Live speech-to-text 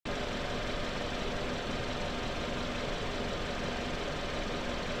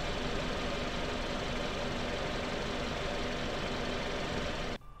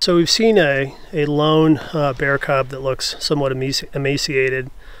So we've seen a lone bear cub that looks somewhat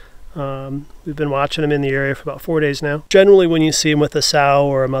emaciated. We've been watching them in the area for about 4 days now. Generally, when you see them with a sow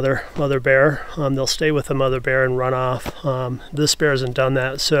or a mother bear, they'll stay with the mother bear and run off. This bear hasn't done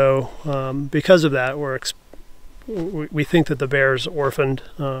that, so because of that, we think that the bear is orphaned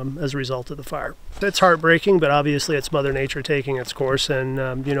as a result of the fire. It's heartbreaking, but obviously it's Mother Nature taking its course, and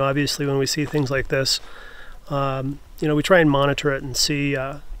obviously when we see things like this, we try and monitor it and see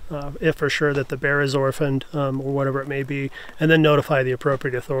if for sure that the bear is orphaned or whatever it may be, and then notify the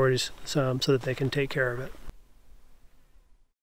appropriate authorities so that they can take care of it.